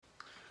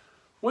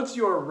What's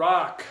your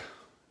rock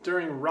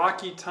during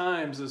rocky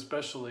times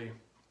especially?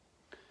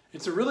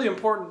 It's really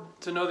important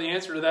to know the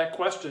answer to that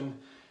question,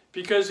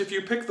 because if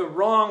you pick the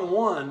wrong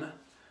one,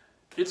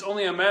 it's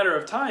only a matter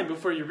of time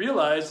before you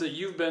realize that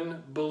you've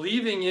been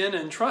believing in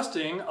and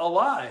trusting a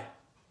lie.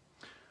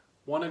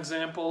 One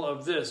example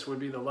of this would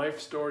be the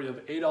life story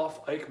of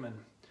Adolf Eichmann.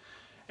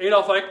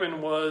 Adolf Eichmann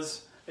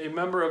was a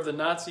member of the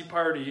Nazi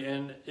Party,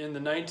 and in the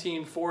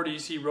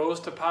 1940s he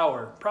rose to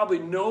power. Probably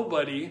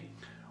nobody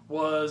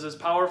was as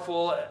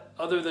powerful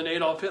other than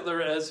Adolf Hitler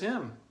as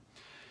him.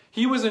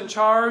 He was in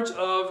charge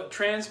of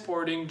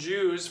transporting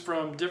Jews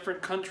from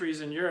different countries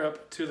in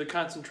Europe to the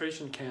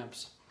concentration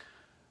camps.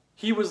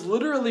 He was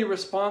literally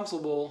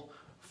responsible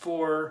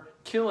for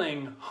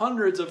killing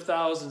hundreds of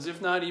thousands,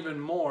 if not even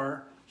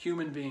more,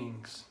 human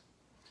beings.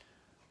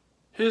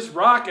 His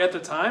rock at the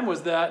time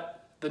was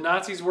that the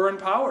Nazis were in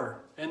power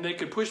and they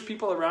could push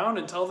people around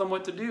and tell them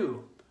what to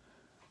do.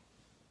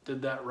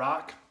 Did that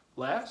rock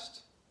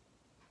last?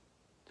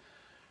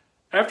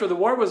 After the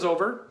war was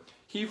over,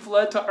 he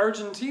fled to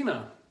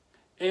Argentina,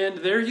 and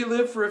there he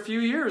lived for a few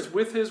years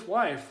with his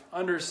wife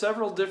under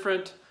several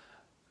different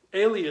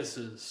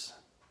aliases.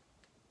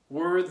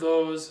 Were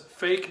those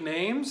fake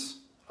names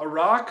a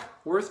rock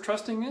worth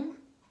trusting in?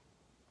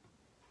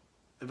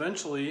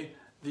 Eventually,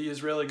 the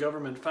Israeli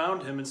government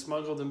found him and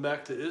smuggled him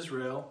back to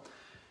Israel,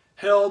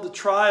 held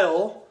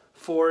trial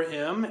for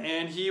him,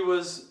 and he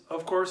was,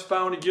 of course,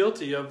 found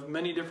guilty of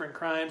many different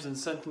crimes and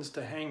sentenced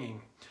to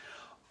hanging.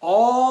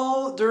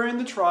 All during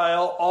the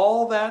trial,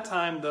 all that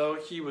time though,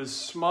 he was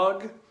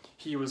smug,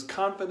 he was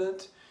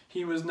confident,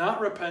 he was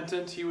not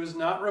repentant, he was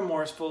not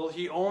remorseful,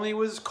 he only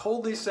was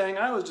coldly saying,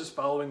 I was just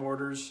following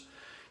orders.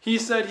 He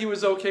said he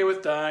was okay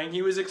with dying,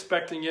 he was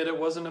expecting it, it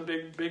wasn't a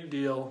big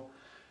deal,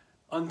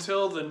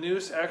 until the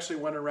noose actually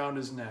went around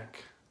his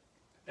neck.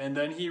 And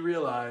then he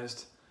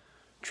realized,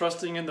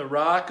 trusting in the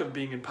rock of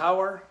being in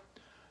power,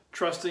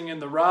 trusting in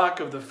the rock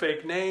of the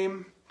fake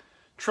name,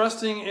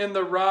 trusting in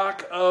the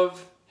rock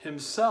of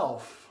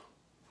himself,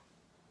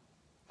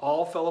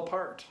 all fell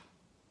apart.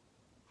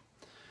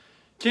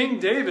 King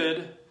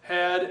David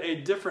had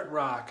a different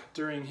rock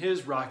during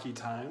his rocky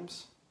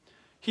times.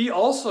 He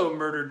also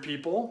murdered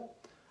people,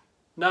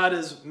 not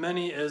as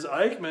many as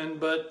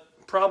Eichmann, but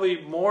probably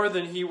more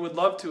than he would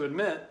love to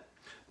admit.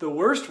 The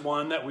worst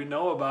one that we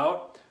know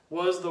about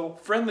was the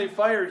friendly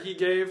fire he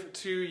gave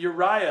to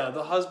Uriah,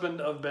 the husband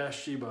of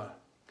Bathsheba.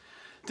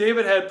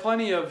 David had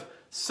plenty of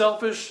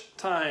selfish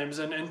times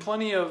and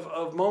plenty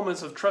of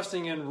moments of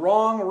trusting in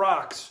wrong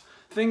rocks,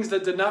 things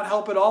that did not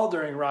help at all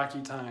during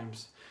rocky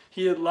times.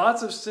 He had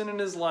lots of sin in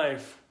his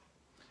life,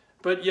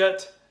 but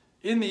yet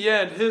in the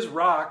end his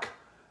rock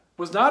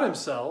was not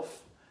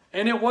himself,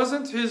 and it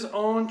wasn't his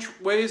own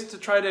ways to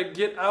try to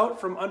get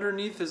out from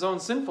underneath his own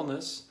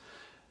sinfulness.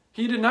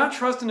 He did not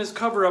trust in his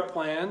cover-up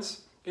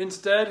plans.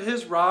 Instead,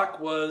 his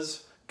rock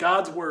was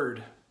God's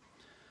word.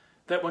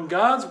 That when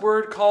God's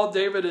word called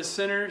David a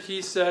sinner,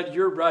 he said,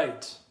 you're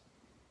right.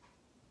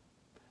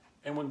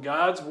 And when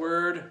God's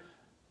word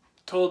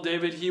told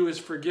David he was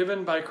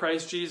forgiven by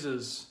Christ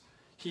Jesus,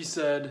 he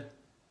said,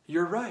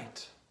 you're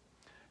right.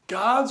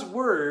 God's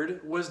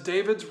word was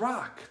David's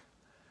rock,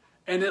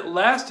 and it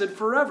lasted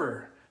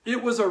forever.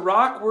 It was a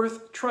rock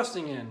worth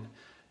trusting in.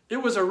 It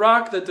was a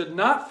rock that did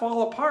not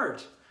fall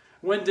apart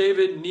when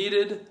David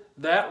needed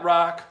that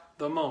rock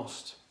the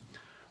most.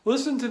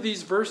 Listen to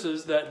these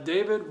verses that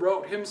David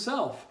wrote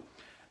himself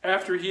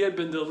after he had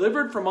been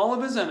delivered from all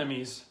of his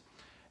enemies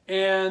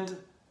and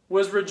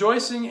was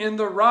rejoicing in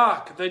the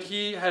rock that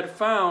he had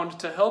found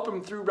to help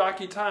him through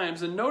rocky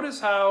times. And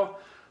notice how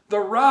the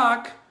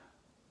rock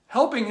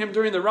helping him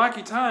during the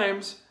rocky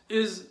times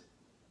is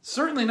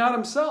certainly not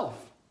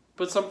himself,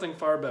 but something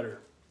far better.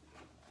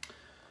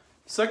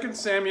 2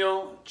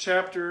 Samuel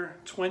chapter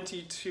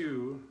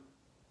 22,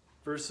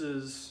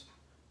 verses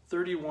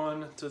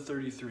 31 to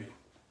 33.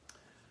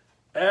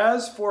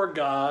 As for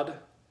God,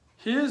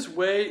 his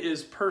way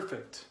is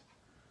perfect.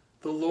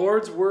 The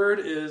Lord's word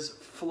is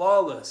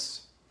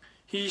flawless.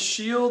 He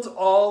shields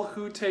all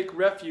who take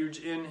refuge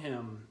in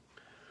him.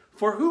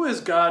 For who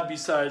is God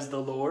besides the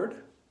Lord?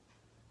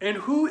 And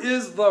who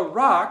is the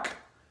rock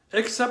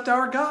except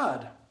our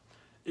God?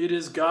 It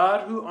is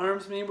God who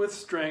arms me with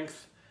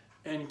strength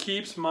and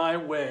keeps my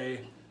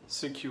way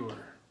secure.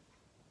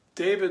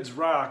 David's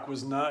rock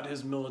was not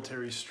his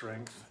military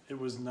strength. It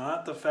was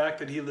not the fact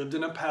that he lived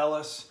in a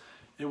palace.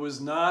 It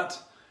was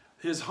not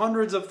his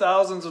hundreds of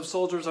thousands of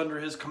soldiers under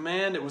his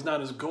command. It was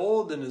not his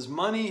gold and his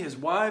money, his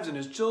wives and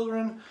his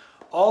children,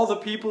 all the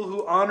people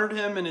who honored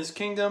him in his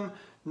kingdom.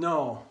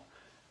 No.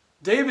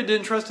 David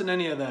didn't trust in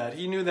any of that.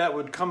 He knew that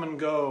would come and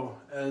go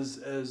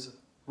as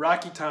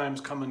rocky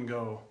times come and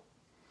go.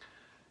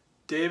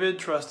 David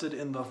trusted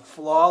in the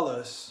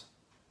flawless,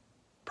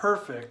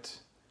 perfect,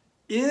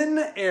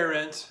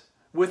 inerrant,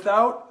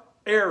 without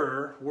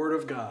error word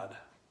of God.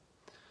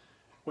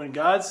 When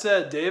God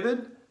said,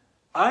 David,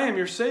 I am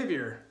your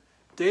Savior,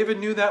 David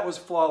knew that was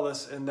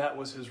flawless and that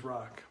was his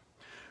rock.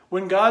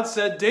 When God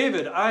said,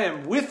 David, I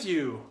am with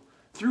you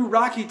through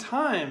rocky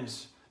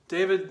times,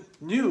 David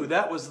knew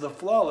that was the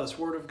flawless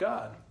word of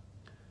God.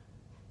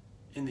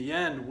 In the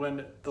end,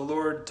 when the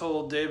Lord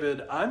told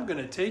David, I'm going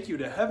to take you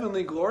to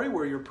heavenly glory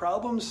where your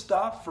problems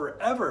stop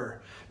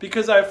forever,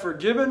 because I've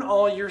forgiven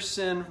all your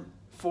sin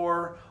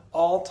for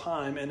all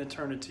time and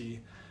eternity,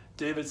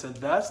 David said,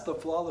 that's the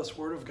flawless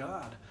word of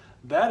God.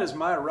 That is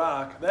my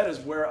rock. That is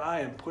where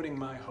I am putting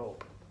my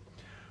hope.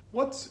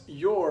 What's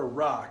your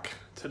rock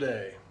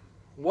today?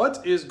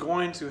 What is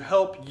going to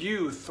help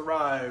you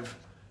thrive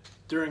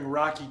during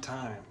rocky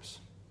times?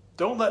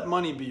 Don't let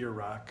money be your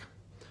rock.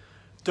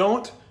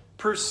 Don't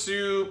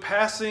pursue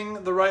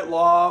passing the right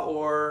law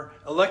or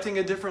electing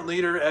a different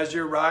leader as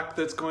your rock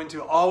that's going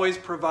to always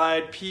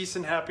provide peace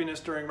and happiness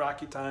during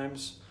rocky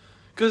times,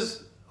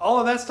 because all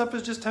of that stuff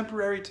is just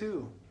temporary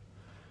too.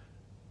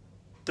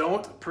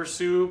 Don't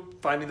pursue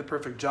finding the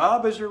perfect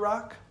job as your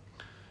rock.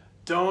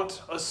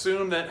 Don't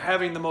assume that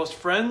having the most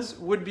friends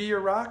would be your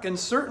rock, and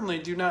certainly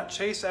do not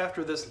chase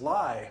after this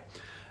lie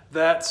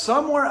that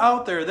somewhere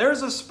out there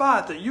there's a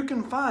spot that you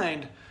can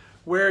find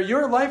where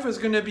your life is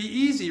going to be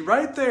easy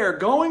right there,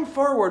 going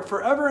forward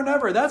forever and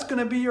ever. That's going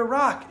to be your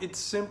rock. It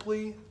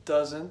simply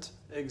doesn't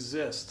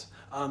exist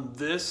on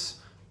this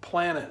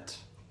planet.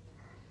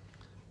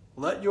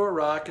 Let your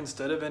rock,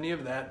 instead of any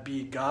of that,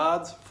 be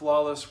God's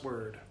flawless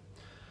word.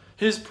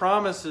 His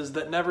promises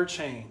that never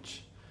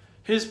change.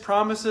 His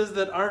promises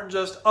that aren't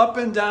just up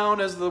and down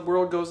as the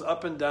world goes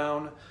up and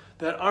down.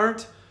 That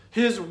aren't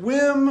his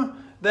whim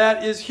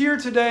that is here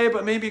today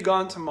but may be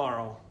gone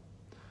tomorrow.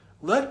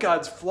 Let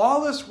God's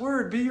flawless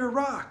word be your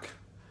rock.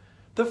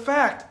 The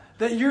fact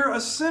that you're a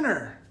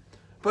sinner,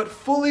 but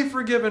fully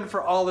forgiven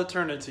for all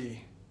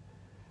eternity.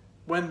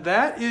 When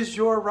that is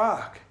your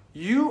rock,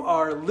 you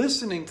are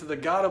listening to the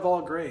God of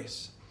all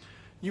grace.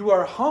 You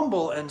are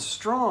humble and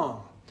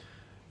strong.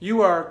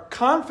 You are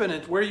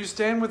confident where you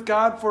stand with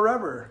God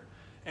forever.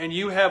 And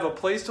you have a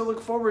place to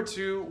look forward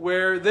to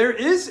where there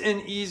is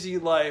an easy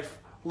life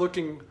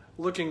looking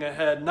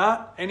ahead,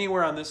 not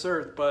anywhere on this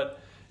earth, but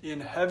in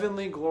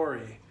heavenly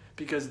glory.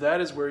 Because that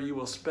is where you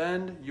will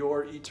spend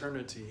your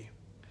eternity.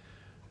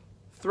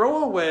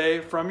 Throw away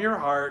from your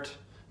heart,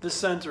 the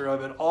center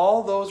of it,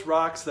 all those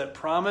rocks that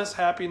promise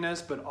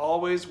happiness but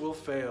always will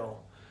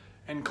fail,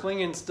 and cling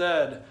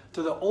instead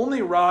to the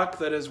only rock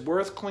that is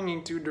worth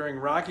clinging to during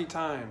rocky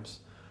times,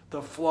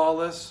 the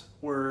flawless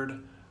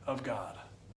word of God.